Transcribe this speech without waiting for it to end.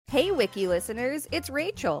Hey, Wiki listeners, it's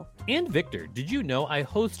Rachel. And Victor, did you know I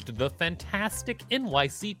host the fantastic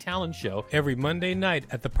NYC Talent Show every Monday night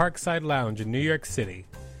at the Parkside Lounge in New York City?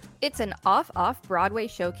 It's an off-Broadway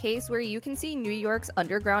showcase where you can see New York's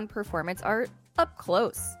underground performance art up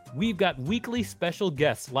close. We've got weekly special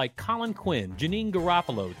guests like Colin Quinn, Janine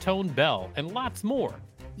Garofalo, Tone Bell, and lots more.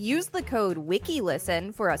 Use the code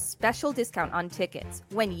WIKILISTEN for a special discount on tickets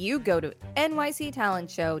when you go to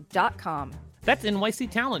nyctalentshow.com. That's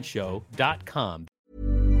nyctalentshow.com.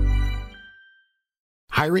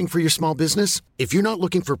 Hiring for your small business? If you're not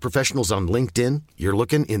looking for professionals on LinkedIn, you're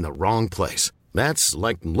looking in the wrong place. That's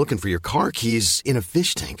like looking for your car keys in a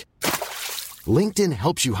fish tank. LinkedIn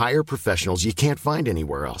helps you hire professionals you can't find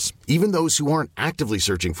anywhere else, even those who aren't actively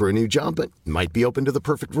searching for a new job but might be open to the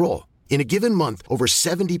perfect role. In a given month, over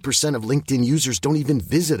 70% of LinkedIn users don't even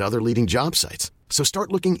visit other leading job sites. So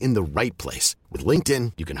start looking in the right place. With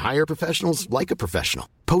LinkedIn, you can hire professionals like a professional.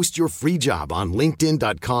 Post your free job on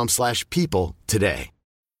linkedin.com/people today.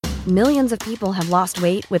 Millions of people have lost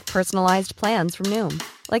weight with personalized plans from Noom.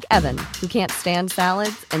 Like Evan, who can't stand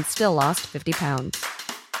salads and still lost 50 pounds.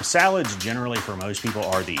 Salads generally for most people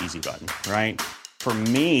are the easy button, right? For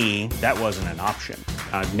me, that wasn't an option.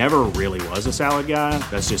 I never really was a salad guy.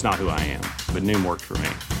 That's just not who I am. But Noom worked for me.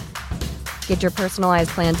 Get your personalized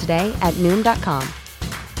plan today at Noom.com.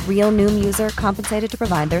 Real Noom user compensated to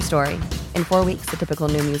provide their story. In 4 weeks, the typical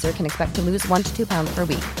Noom user can expect to lose 1 to 2 pounds per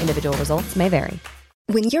week. Individual results may vary.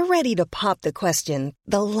 When you're ready to pop the question,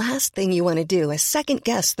 the last thing you want to do is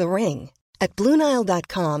second-guess the ring. At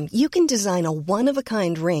BlueNile.com, you can design a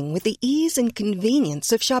one-of-a-kind ring with the ease and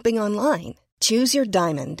convenience of shopping online. Choose your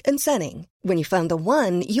diamond and setting. When you find the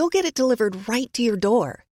one, you'll get it delivered right to your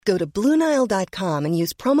door. Go to BlueNile.com and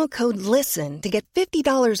use promo code LISTEN to get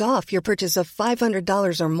 $50 off your purchase of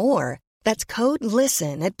 $500 or more. That's code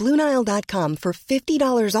LISTEN at BlueNile.com for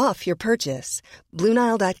 $50 off your purchase.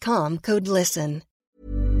 BlueNile.com, code LISTEN.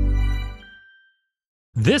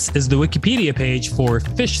 This is the Wikipedia page for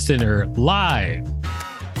FishCenter Live.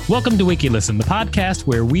 Welcome to WikiListen, the podcast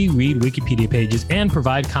where we read Wikipedia pages and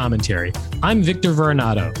provide commentary. I'm Victor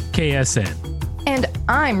Vernado, KSN. And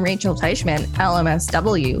I'm Rachel Teichman,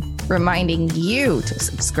 LMSW, reminding you to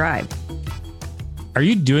subscribe. Are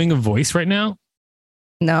you doing a voice right now?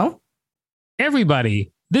 No.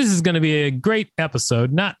 Everybody, this is going to be a great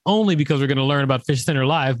episode, not only because we're going to learn about FishCenter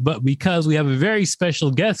Live, but because we have a very special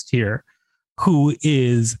guest here who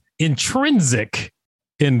is intrinsic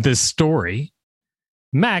in this story.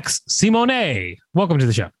 Max Simone, welcome to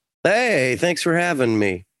the show. Hey, thanks for having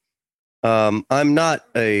me. I'm not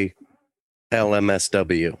a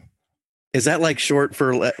LMSW. Is that like short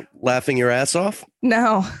for laughing your ass off?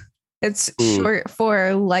 No, it's short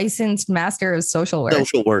for licensed master of social work.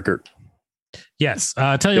 Social worker. Yes.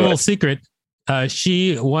 Tell you a little secret.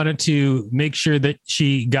 She wanted to make sure that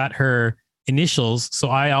she got her initials. So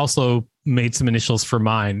I also made some initials for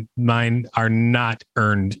mine. Mine are not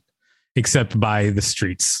earned except by the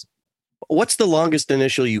streets. What's the longest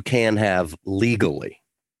initial you can have legally?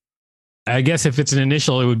 I guess if it's an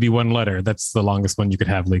initial, it would be one letter. That's the longest one you could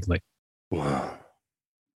have legally. Wow.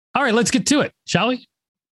 All right, let's get to it, shall we?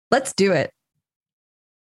 Let's do it.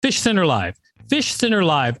 FishCenter Live. FishCenter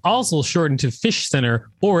Live, also shortened to FishCenter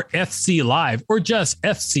or FC Live or just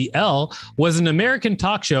FCL, was an American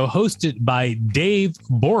talk show hosted by Dave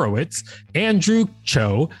Borowitz, Andrew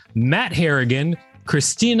Cho, Matt Harrigan,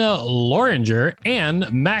 Christina Loringer,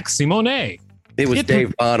 and Max Simone. It was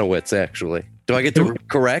Dave Bonowitz, actually. Do I get to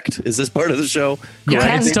correct? Is this part of the show?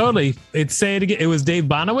 Yeah, it's totally. Say it again. It was Dave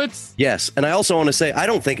Bonowitz? Yes. And I also want to say, I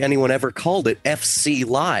don't think anyone ever called it FC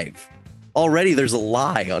Live. Already there's a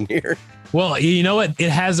lie on here. Well, you know what?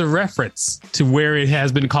 It has a reference to where it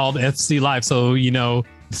has been called FC Live. So, you know,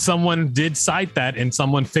 someone did cite that and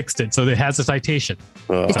someone fixed it. So it has a citation.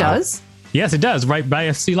 It does? Yes, it does. Right by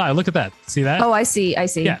FC Live. Look at that. See that? Oh, I see.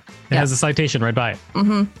 Yeah. It has a citation right by it.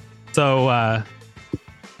 Mm-hmm. So,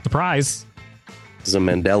 surprise. This is a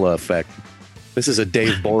Mandela effect. This is a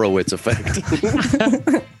Dave Borowitz effect.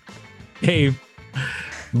 Dave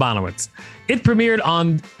Bonowitz. It premiered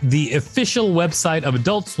on the official website of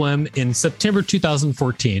Adult Swim in September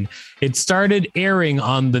 2014. It started airing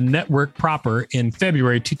on the network proper in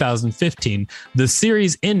February 2015. The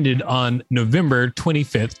series ended on November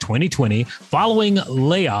 25th, 2020, following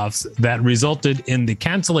layoffs that resulted in the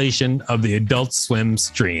cancellation of the Adult Swim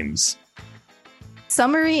streams.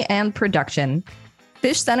 Summary and production.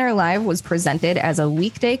 FishCenter Live was presented as a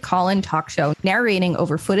weekday call-in talk show narrating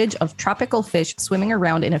over footage of tropical fish swimming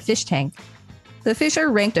around in a fish tank. The fish are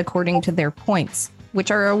ranked according to their points, which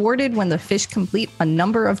are awarded when the fish complete a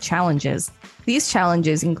number of challenges. These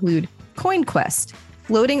challenges include Coin Quest,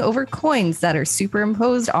 floating over coins that are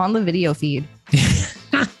superimposed on the video feed.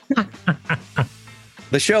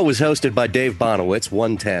 The show was hosted by Dave Bonowitz,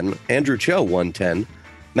 110, Andrew Cho, 110,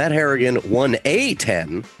 Matt Harrigan,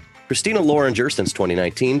 1A10, Christina Loringer since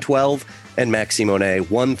 2019, 12, and Max Simone,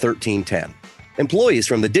 11310. Employees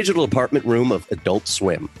from the digital department room of Adult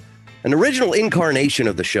Swim. An original incarnation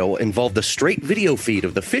of the show involved a straight video feed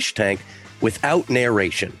of the fish tank without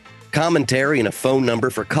narration. Commentary and a phone number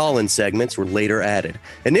for call-in segments were later added.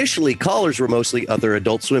 Initially, callers were mostly other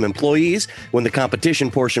Adult Swim employees. When the competition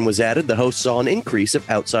portion was added, the host saw an increase of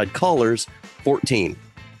outside callers, 14.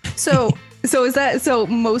 So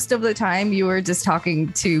most of the time you were just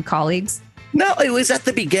talking to colleagues? No, it was at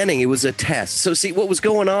the beginning. It was a test. So see, what was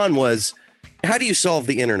going on was, how do you solve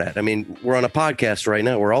the internet? I mean, we're on a podcast right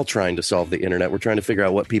now. We're all trying to solve the internet. We're trying to figure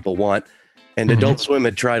out what people want. And Adult Swim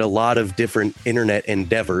had tried a lot of different internet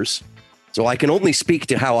endeavors. So I can only speak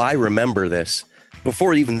to how I remember this.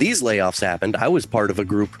 Before even these layoffs happened, I was part of a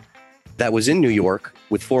group that was in New York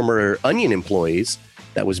with former Onion employees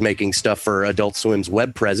that was making stuff for Adult Swim's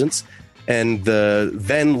web presence. And the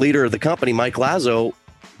then leader of the company, Mike Lazo,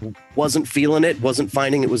 wasn't feeling it, wasn't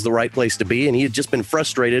finding it was the right place to be. And he had just been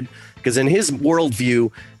frustrated because in his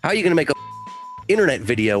worldview, how are you going to make a internet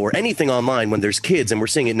video or anything online when there's kids? And we're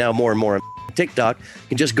seeing it now more and more on TikTok. You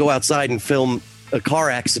can just go outside and film a car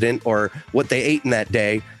accident or what they ate in that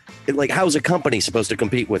day. How's a company supposed to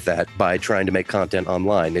compete with that by trying to make content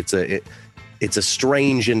online? It's a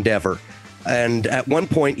strange endeavor. And at one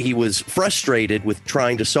point he was frustrated with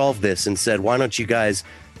trying to solve this and said, why don't you guys,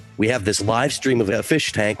 we have this live stream of a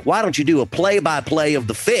fish tank. Why don't you do a play-by-play of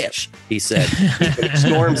the fish? He said. He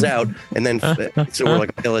storms out. And then so we're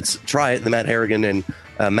like, okay, let's try it. And Matt Harrigan and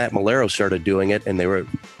Matt Malero started doing it. And they were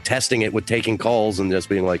testing it with taking calls and just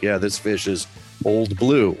being like, yeah, this fish is old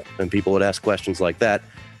blue. And people would ask questions like that.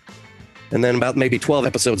 And then about maybe 12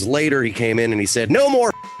 episodes later, he came in and he said, no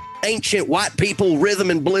more ancient white people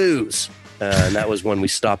rhythm and blues. And that was when we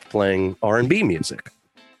stopped playing R&B music.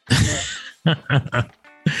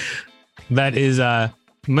 That is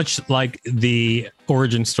much like the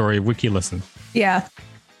origin story of WikiListen. Yeah.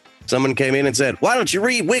 Someone came in and said, why don't you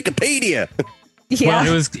read Wikipedia? Yeah.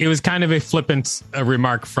 Well, it was kind of a flippant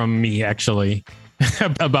remark from me, actually,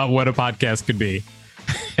 about what a podcast could be.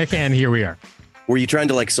 And here we are. Were you trying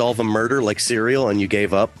to solve a murder like Serial and you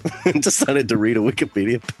gave up and decided to read a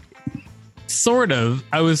Wikipedia? Sort of.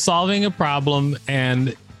 I was solving a problem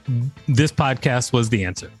and this podcast was the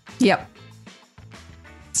answer. Yep.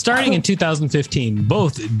 Starting in 2015,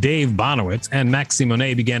 both Dave Bonowitz and Max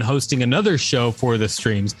Simone began hosting another show for the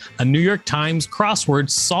streams, a New York Times crossword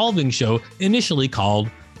solving show initially called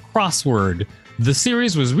Crossword. The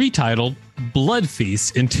series was retitled Blood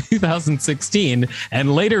Feast in 2016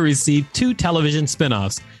 and later received 2 television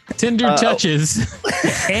spinoffs, Tender Touches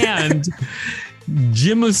and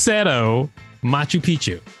Gemuseto Machu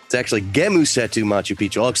Picchu. It's actually Gemuseto Machu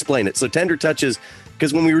Picchu. I'll explain it. So Tender Touches,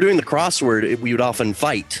 because when we were doing the crossword, we would often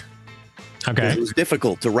fight. Okay. It was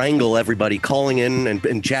difficult to wrangle everybody calling in and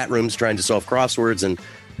in chat rooms trying to solve crosswords. And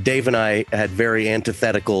Dave and I had very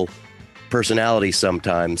antithetical personalities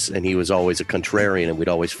sometimes. And he was always a contrarian and we'd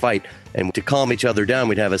always fight. And to calm each other down,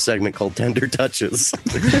 we'd have a segment called Tender Touches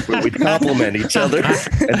where we'd compliment each other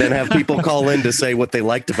and then have people call in to say what they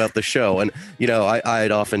liked about the show. And,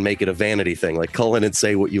 I'd often make it a vanity thing, like call in and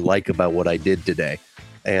say what you like about what I did today.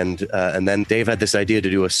 And then Dave had this idea to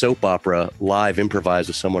do a soap opera live improvise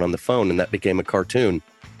with someone on the phone, and that became a cartoon.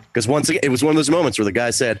 Because once again, it was one of those moments where the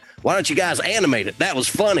guy said, why don't you guys animate it? That was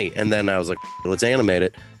funny. And then I was like, let's animate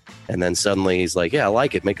it. And then suddenly he's like, yeah, I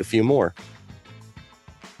like it. Make a few more.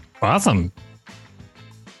 Awesome.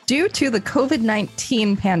 Due to the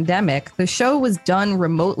COVID-19 pandemic, the show was done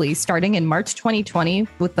remotely starting in March 2020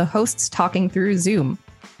 with the hosts talking through Zoom.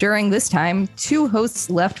 During this time, 2 hosts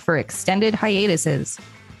left for extended hiatuses.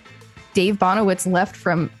 Dave Bonowitz left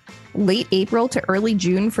from late April to early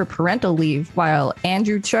June for parental leave, while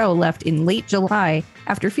Andrew Cho left in late July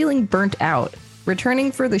after feeling burnt out,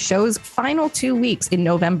 returning for the show's final 2 weeks in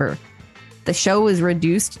November. The show was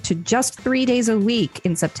reduced to just 3 days a week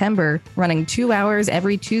in September, running 2 hours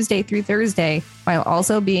every Tuesday through Thursday, while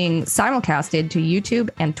also being simulcasted to YouTube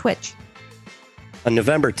and Twitch. On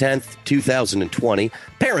November 10th, 2020,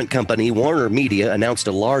 parent company Warner Media announced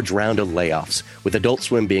a large round of layoffs, with Adult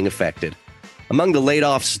Swim being affected. Among the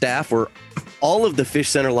laid-off staff were all of the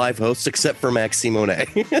FishCenter Live hosts except for Max Simone. And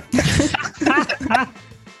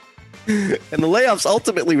the layoffs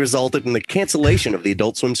ultimately resulted in the cancellation of the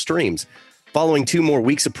Adult Swim streams. Following 2 more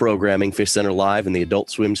weeks of programming, FishCenter Live and the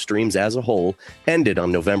Adult Swim streams as a whole ended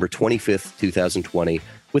on November 25th, 2020,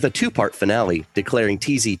 with a two-part finale declaring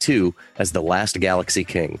TZ2 as the last Galaxy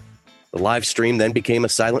King. The live stream then became a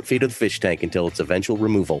silent feed of the fish tank until its eventual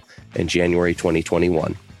removal in January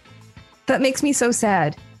 2021. That makes me so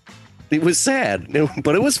sad. It was sad,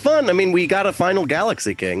 but it was fun. I mean, we got a final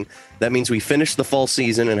Galaxy King. That means we finished the fall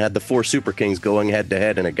season and had the 4 Super Kings going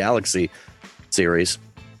head-to-head in a Galaxy series.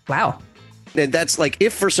 Wow. And that's like,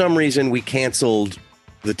 if for some reason we canceled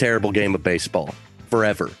the terrible game of baseball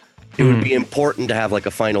forever, it would be important to have like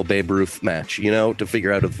a final Babe Ruth match, to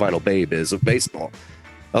figure out who the final Babe is of baseball.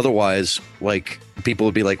 Otherwise, like, people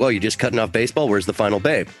would be like, well, you're just cutting off baseball? Where's the final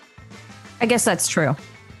Babe? I guess that's true.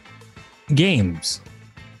 Games.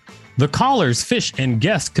 The callers, fish, and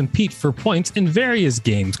guests compete for points in various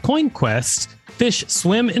games. Coin Quest, fish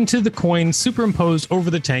swim into the coin superimposed over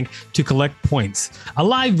the tank to collect points. A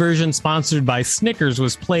live version sponsored by Snickers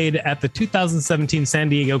was played at the 2017 San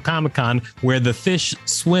Diego Comic-Con, where the fish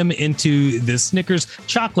swim into the Snickers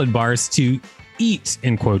chocolate bars to eat,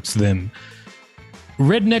 in quotes, them.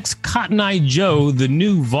 Redneck's Cotton Eye Joe, the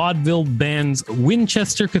new vaudeville band's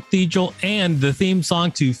Winchester Cathedral, and the theme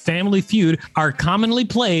song to Family Feud are commonly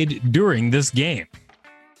played during this game.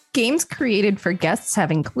 Games created for guests have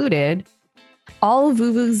included All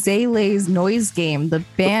Vuvuzelas Noise Game, the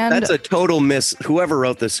band... That's a total miss. Whoever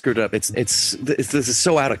wrote this screwed up. This is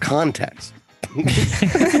so out of context.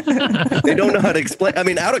 They don't know how to explain. I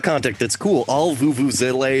mean, out of context, it's cool. All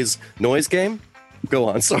Vuvuzelas Noise Game? Go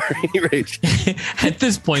on, sorry, Rage. At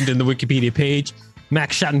this point in the Wikipedia page,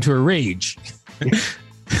 Max shot into a rage.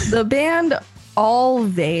 The band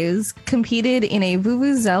Always competed in a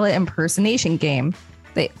Vuvuzela impersonation game.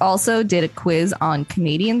 They also did a quiz on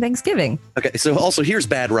Canadian Thanksgiving. Okay, so also here's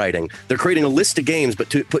bad writing. They're creating a list of games, but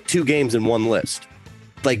to put 2 games in one list.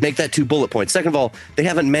 Like, make that 2 bullet points. Second of all, they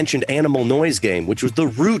haven't mentioned Animal Noise Game, which was the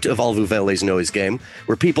root of All Vuvuzela's Noise Game,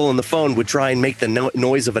 where people on the phone would try and make the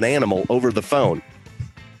noise of an animal over the phone.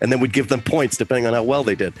 And then we'd give them points depending on how well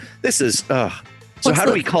they did. This is, So how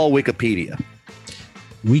do we call Wikipedia?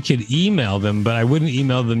 We could email them, but I wouldn't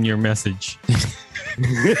email them your message.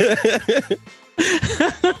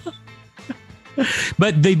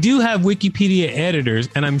 But they do have Wikipedia editors,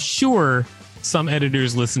 and I'm sure some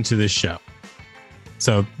editors listen to this show.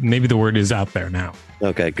 So maybe the word is out there now.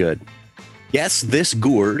 Okay, good. Yes, this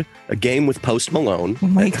gourd, a game with Post Malone. Oh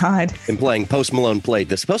my God. And playing Post Malone played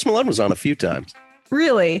this. Post Malone was on a few times.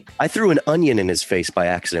 Really? I threw an onion in his face by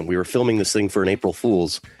accident. We were filming this thing for an April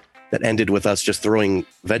Fool's that ended with us just throwing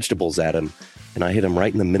vegetables at him. And I hit him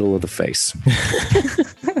right in the middle of the face.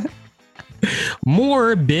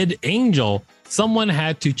 Morbid Angel. Someone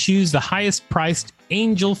had to choose the highest priced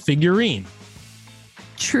angel figurine.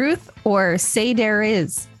 Truth or Say Dare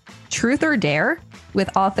Is. Truth or Dare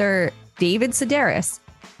with author David Sedaris.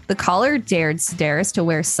 The caller dared Sedaris to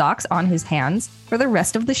wear socks on his hands for the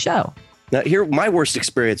rest of the show. Now, here, my worst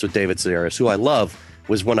experience with David Sedaris, who I love,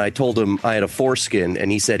 was when I told him I had a foreskin,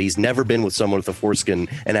 and he said he's never been with someone with a foreskin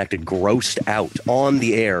and acted grossed out on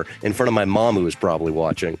the air in front of my mom, who was probably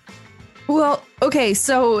watching. Well, okay,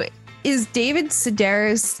 so is David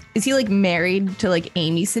Sedaris, is he like married to like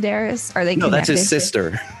Amy Sedaris? Are they No, connected? that's his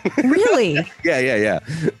sister. Really? Yeah.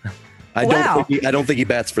 I don't think he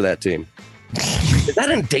bats for that team. Is that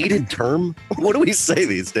a dated term? What do we say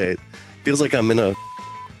these days? Feels like I'm in a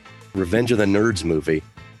Revenge of the Nerds movie.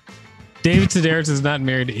 David Sedaris is not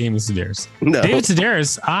married to Amy Sedaris. No. David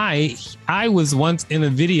Sedaris, I was once in a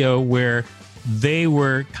video where they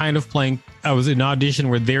were kind of playing, I was in an audition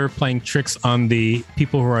where they were playing tricks on the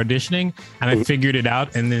people who were auditioning, and I figured it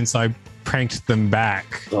out, and then so I pranked them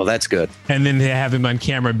back. Oh, that's good. And then they have him on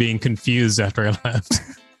camera being confused after I left.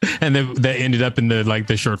 And that ended up in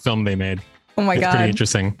the short film they made. Oh my it's God. Pretty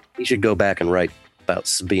interesting. You should go back and write about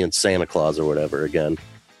being Santa Claus or whatever again.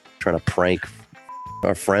 Trying to prank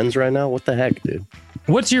our friends right now? What the heck, dude?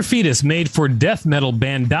 What's your fetus made for death metal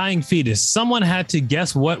band Dying Fetus? Someone had to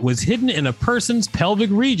guess what was hidden in a person's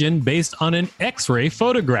pelvic region based on an X-ray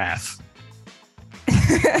photograph.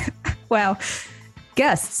 Wow.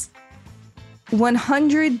 Guests.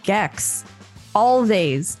 100 Gex.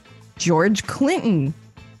 Always. George Clinton.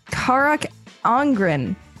 Karak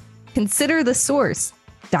Angren. Consider the Source.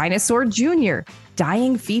 Dinosaur Jr.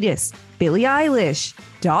 Dying Fetus. Billie Eilish.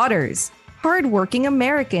 Daughters. Hardworking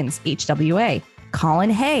Americans. HWA. Colin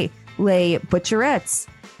Hay. Les Butcherettes.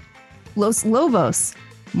 Los Lobos.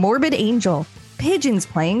 Morbid Angel. Pigeons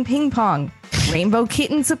playing ping pong. Rainbow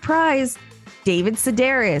Kitten Surprise. David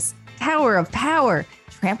Sedaris. Tower of Power.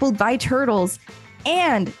 Trampled by Turtles.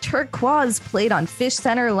 And Turquoise played on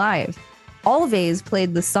FishCenter Live. Always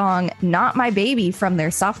played the song Not My Baby from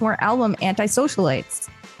their sophomore album Antisocialites.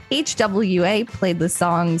 HWA played the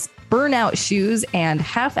songs Burnout Shoes, and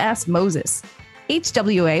Half-Ass Moses.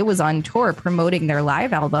 HWA was on tour promoting their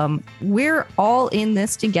live album, We're All in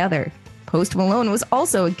This Together. Post Malone was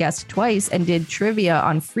also a guest twice and did trivia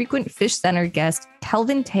on frequent FishCenter guest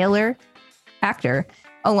Kelvin Taylor, actor,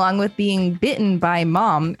 along with being bitten by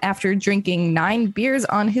Mom after drinking 9 beers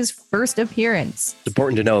on his first appearance. It's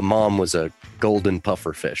important to know Mom was a golden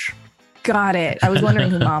puffer fish. Got it. I was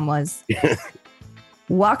wondering who Mom was.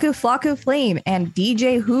 Waka Flocka Flame and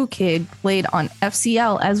DJ Who Kid played on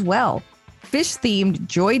FCL as well. Fish-themed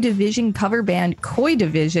Joy Division cover band Koi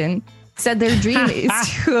Division said their dream is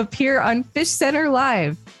to appear on FishCenter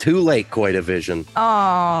Live. Too late, Koi Division.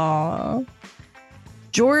 Aww.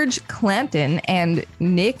 George Clampton and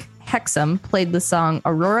Nick Hexum played the song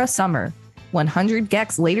Aurora Summer. 100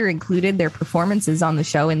 Gex later included their performances on the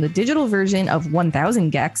show in the digital version of 1000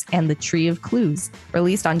 Gex and the Tree of Clues,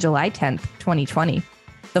 released on July 10th, 2020.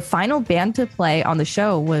 The final band to play on the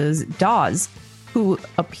show was Dawes, who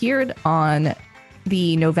appeared on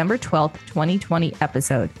the November 12th, 2020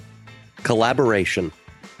 episode. Collaboration.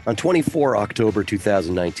 On 24 October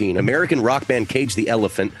 2019, American rock band Cage the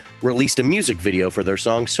Elephant released a music video for their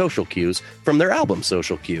song Social Cues from their album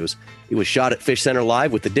Social Cues. It was shot at FishCenter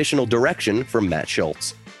Live with additional direction from Matt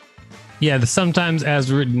Schultz. Yeah, sometimes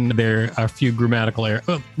as written, there are a few grammatical errors.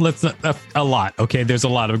 A lot. Okay, there's a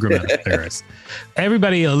lot of grammatical errors.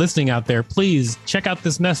 Everybody listening out there, please check out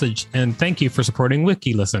this message and thank you for supporting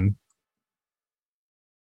WikiListen.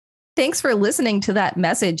 Thanks for listening to that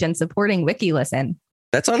message and supporting WikiListen.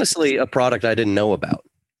 That's honestly a product I didn't know about.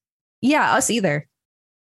 Yeah, us either.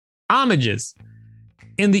 Homages.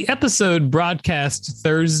 In the episode broadcast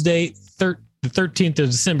Thursday, the 13th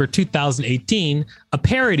of December 2018, a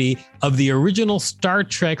parody of the original Star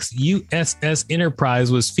Trek's USS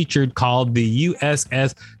Enterprise was featured, called the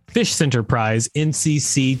USS FishCenter Prize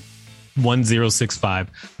NCC 1065.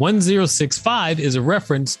 1065 is a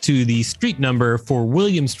reference to the street number for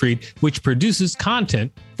William Street, which produces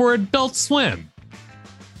content for Adult Swim.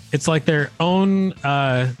 It's like their own,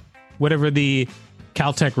 whatever the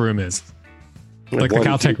Caltech room is. Like the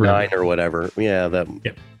Caltech room. Or whatever. Yeah, that.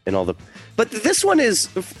 Yep. And all the. But this one is.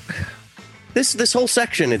 This whole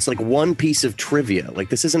section, it's like one piece of trivia. Like,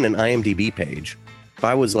 this isn't an IMDb page. If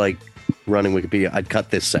I was like running Wikipedia, I'd cut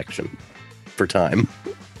this section for time.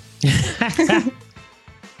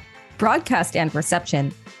 Broadcast and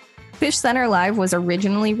reception. FishCenter Live was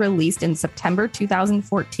originally released in September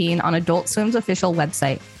 2014 on Adult Swim's official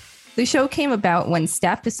website. The show came about when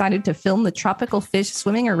staff decided to film the tropical fish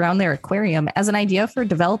swimming around their aquarium as an idea for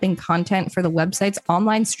developing content for the website's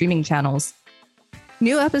online streaming channels.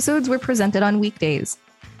 New episodes were presented on weekdays.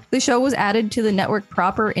 The show was added to the network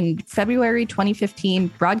proper in February 2015,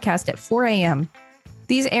 broadcast at 4 a.m.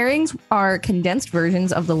 These airings are condensed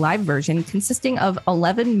versions of the live version, consisting of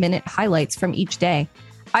 11-minute highlights from each day.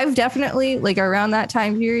 I've definitely, like, around that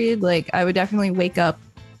time period, like, I would definitely wake up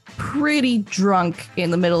pretty drunk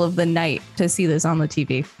in the middle of the night to see this on the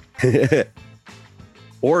TV.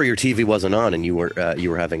 Or your TV wasn't on and you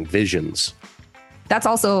were having visions. That's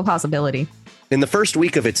also a possibility. In the first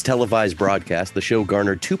week of its televised broadcast, the show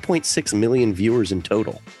garnered 2.6 million viewers in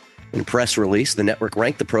total. In a press release, the network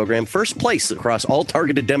ranked the program first place across all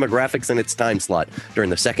targeted demographics in its time slot during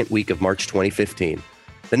the second week of March 2015.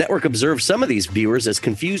 The network observed some of these viewers as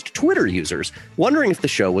confused Twitter users, wondering if the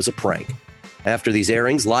show was a prank. After these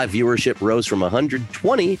airings, live viewership rose from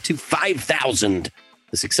 120 to 5,000.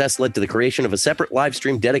 The success led to the creation of a separate live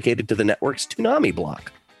stream dedicated to the network's Toonami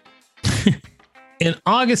block. In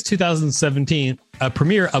August 2017, a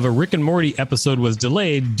premiere of a Rick and Morty episode was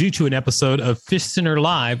delayed due to an episode of FishCenter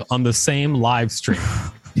Live on the same live stream.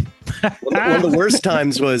 One of the worst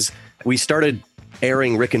times was we started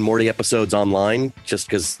airing Rick and Morty episodes online just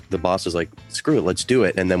because the boss was like, screw it, let's do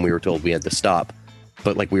it. And then we were told we had to stop.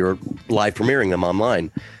 But like, we were live premiering them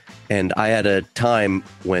online. And I had a time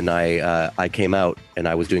when I came out and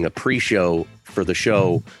I was doing a pre-show for the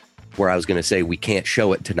show where I was going to say, we can't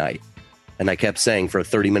show it tonight. And I kept saying for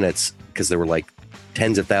 30 minutes, because there were like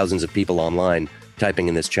tens of thousands of people online typing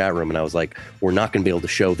in this chat room. And I was like, we're not going to be able to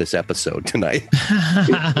show this episode tonight.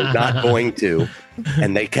 We're not going to.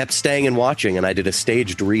 And they kept staying and watching. And I did a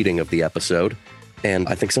staged reading of the episode. And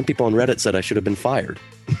I think some people on Reddit said I should have been fired.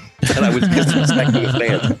 That I was disrespecting the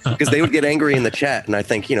fans because they would get angry in the chat. And I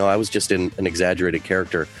think, you know, I was just in an exaggerated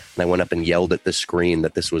character. And I went up and yelled at the screen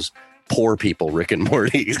that this was poor people Rick and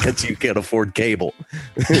Morty because you can't afford cable.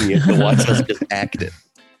 And you have to watch us just act it.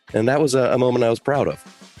 And that was a moment I was proud of.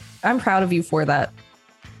 I'm proud of you for that.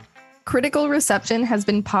 Critical reception has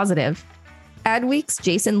been positive. Adweek's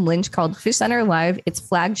Jason Lynch called FishCenter Live its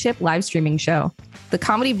flagship live streaming show. The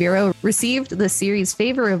Comedy Bureau received the series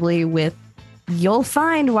favorably with, "You'll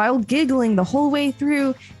find while giggling the whole way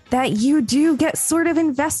through that you do get sort of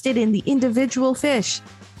invested in the individual fish."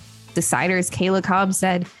 Deciders Kayla Cobb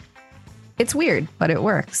said, "It's weird, but it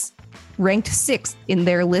works." Ranked 6th in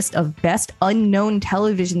their list of best unknown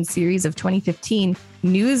television series of 2015,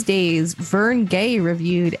 Newsday's Vern Gay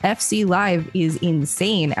reviewed FC Live is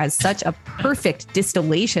insane as such a perfect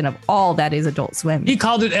distillation of all that is Adult Swim. He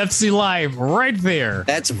called it FC Live right there.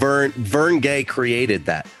 That's Vern Gay created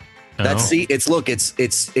that. That's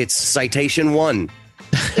it's citation 1.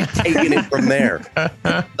 Taking it from there.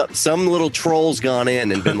 Some little troll's gone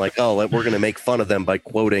in and been like, "Oh, we're going to make fun of them by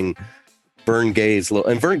quoting Vern Gay's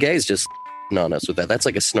and Vern Gay's just on us with that. That's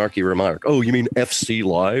like a snarky remark. "Oh, you mean FC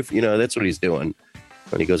Live?" You know, that's what he's doing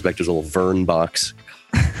when he goes back to his little Vern box.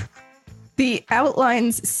 The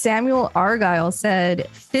Outline's Samuel Argyle said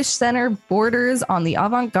FishCenter borders on the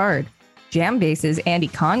avant-garde. Jambase's Andy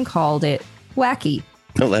Kahn called it wacky.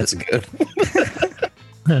 Oh, that's good.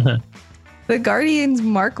 The Guardian's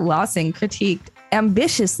Mark Lawson critiqued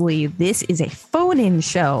ambitiously, "This is a phone-in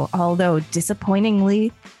show, although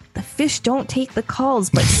disappointingly, the fish don't take the calls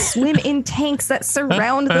but swim in tanks that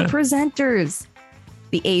surround the presenters."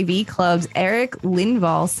 The AV Club's Eric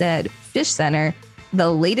Lindvall said, FishCenter,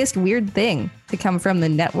 the latest weird thing to come from the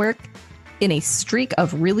network in a streak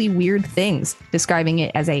of really weird things, describing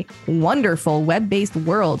it as a wonderful web-based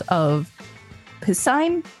world of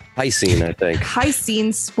Piscine, I think.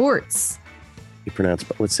 Piscine sports. You pronounce,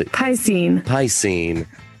 what's it? Piscine.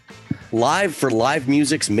 Live for Live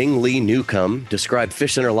Music's Ming Lee Newcomb described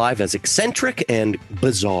FishCenter Live as eccentric and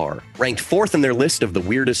bizarre. Ranked 4th in their list of the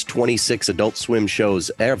weirdest 26 Adult Swim shows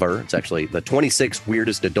ever. It's actually the 26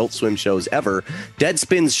 weirdest Adult Swim shows ever.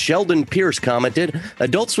 Deadspin's Sheldon Pierce commented,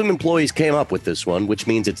 "Adult Swim employees came up with this one, which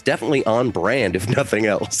means it's definitely on brand, if nothing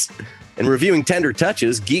else." And reviewing Tender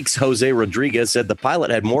Touches, Geeks Jose Rodriguez said the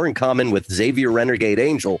pilot had more in common with Xavier Renegade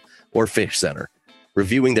Angel or FishCenter.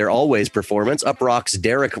 Reviewing their Always performance, Uprock's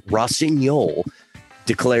Derek Rossignol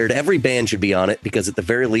declared every band should be on it because at the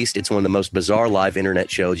very least, it's one of the most bizarre live internet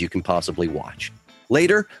shows you can possibly watch.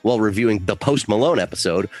 Later, while reviewing the Post Malone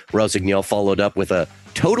episode, Rossignol followed up with a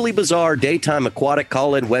totally bizarre daytime aquatic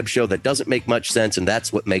call-in web show that doesn't make much sense, and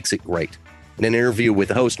that's what makes it great. In an interview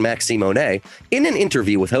with host Max Simonet,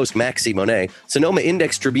 Sonoma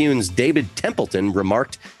Index Tribune's David Templeton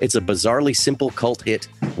remarked, "It's a bizarrely simple cult hit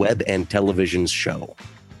web and television show."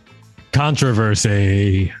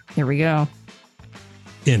 Controversy. Here we go.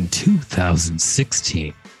 In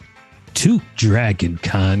 2016, 2 Dragon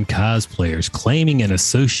Con cosplayers claiming an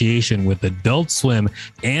association with Adult Swim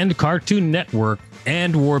and Cartoon Network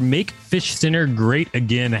and wore Make FishCenter Great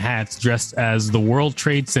Again hats dressed as the World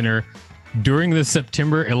Trade Center during the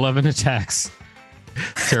September 11 attacks.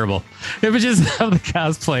 Terrible. Images of the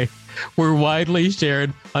cosplay were widely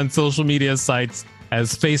shared on social media sites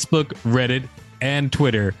as Facebook, Reddit, and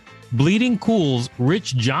Twitter. Bleeding Cool's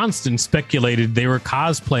Rich Johnston speculated they were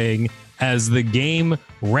cosplaying as the game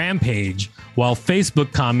Rampage, while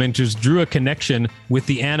Facebook commenters drew a connection with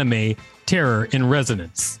the anime Terror in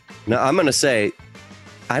Resonance. Now, I'm going to say,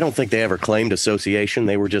 I don't think they ever claimed association.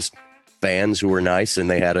 They were just fans who were nice,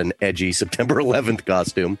 and they had an edgy September 11th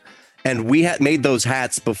costume. And we had made those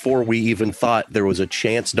hats before we even thought there was a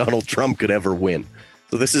chance Donald Trump could ever win.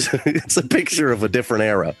 So this is, it's a picture of a different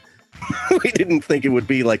era. We didn't think it would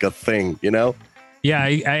be like a thing, you know? Yeah,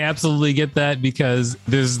 I absolutely get that, because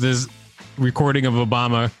there's this recording of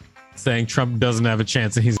Obama saying Trump doesn't have a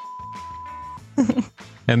chance and he's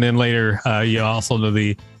and then later you also know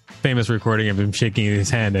the famous recording of him shaking his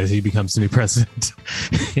hand as he becomes the new president.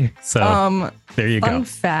 So there you go. Fun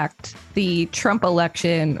fact, the Trump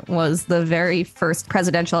election was the very first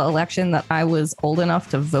presidential election that I was old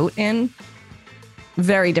enough to vote in.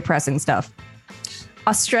 Very depressing stuff.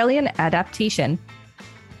 Australian adaptation.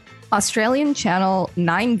 Australian channel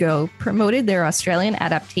 9Go promoted their Australian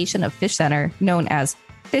adaptation of FishCenter, known as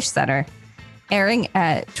FishCenter, airing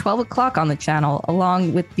at 12 o'clock on the channel,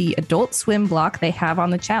 along with the Adult Swim block they have on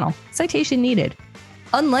the channel. Citation needed.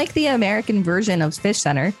 Unlike the American version of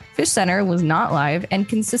FishCenter, FishCenter was not live and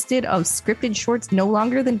consisted of scripted shorts no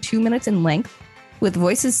longer than 2 minutes in length, with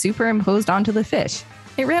voices superimposed onto the fish.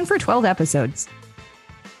 It ran for 12 episodes.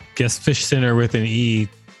 Guess FishCenter with an E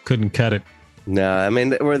couldn't cut it. No, I mean,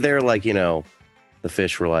 they're like, you know, the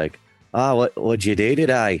fish were like, "Oh, what'd you do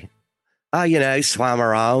today?" "Oh, you know, swam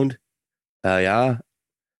around." "Oh, yeah?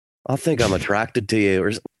 I think I'm attracted to you."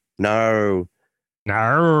 Or, No,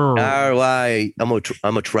 why?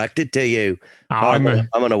 I'm attracted to you. I'm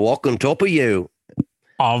going to walk on top of you.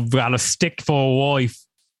 I've got a stick for a wife.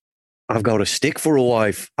 I've got a stick for a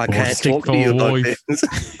wife. I can't talk to you about this.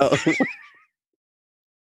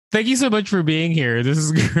 Thank you so much for being here. This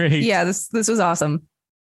is great. Yeah, this was awesome.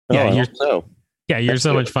 Yeah, you're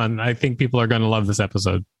so much fun. I think people are going to love this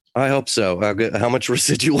episode. I hope so. How much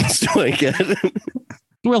residuals do I get?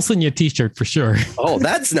 We'll send you a t-shirt for sure. Oh,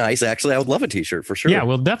 that's nice. Actually, I would love a t-shirt for sure. Yeah,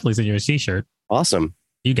 we'll definitely send you a t-shirt. Awesome.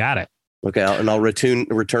 You got it. Okay, I'll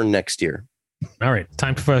return next year. All right,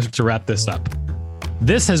 time for us to wrap this up.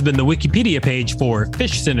 This has been the Wikipedia page for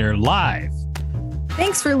FishCenter Live.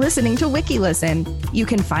 Thanks for listening to WikiListen. You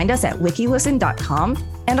can find us at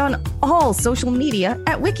wikilisten.com and on all social media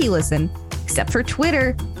at WikiListen, except for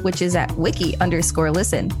Twitter, which is at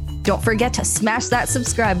wiki_listen. Don't forget to smash that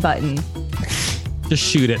subscribe button. Just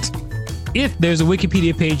shoot it. If there's a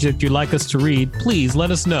Wikipedia page that you'd like us to read, please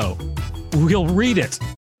let us know. We'll read it.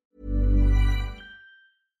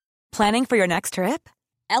 Planning for your next trip?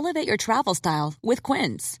 Elevate your travel style with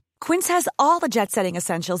Quince. Quince has all the jet-setting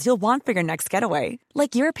essentials you'll want for your next getaway,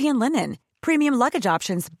 like European linen, premium luggage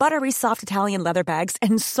options, buttery soft Italian leather bags,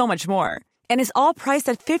 and so much more. And is all priced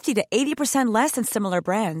at 50 to 80% less than similar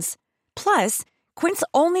brands. Plus, Quince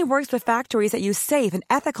only works with factories that use safe and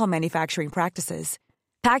ethical manufacturing practices.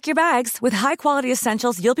 Pack your bags with high-quality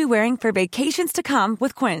essentials you'll be wearing for vacations to come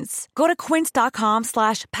with Quince. Go to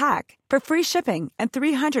quince.com/pack for free shipping and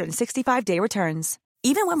 365-day returns.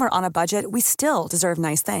 Even when we're on a budget, we still deserve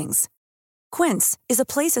nice things. Quince is a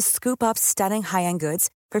place to scoop up stunning high-end goods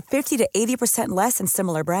for 50 to 80% less than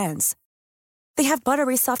similar brands. They have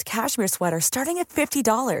buttery soft cashmere sweaters starting at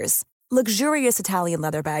 $50, luxurious Italian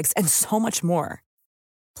leather bags, and so much more.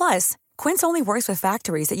 Plus, Quince only works with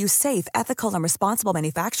factories that use safe, ethical, and responsible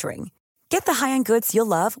manufacturing. Get the high-end goods you'll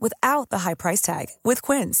love without the high price tag with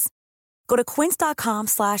Quince. Go to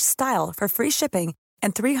quince.com/style for free shipping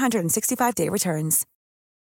and 365-day returns.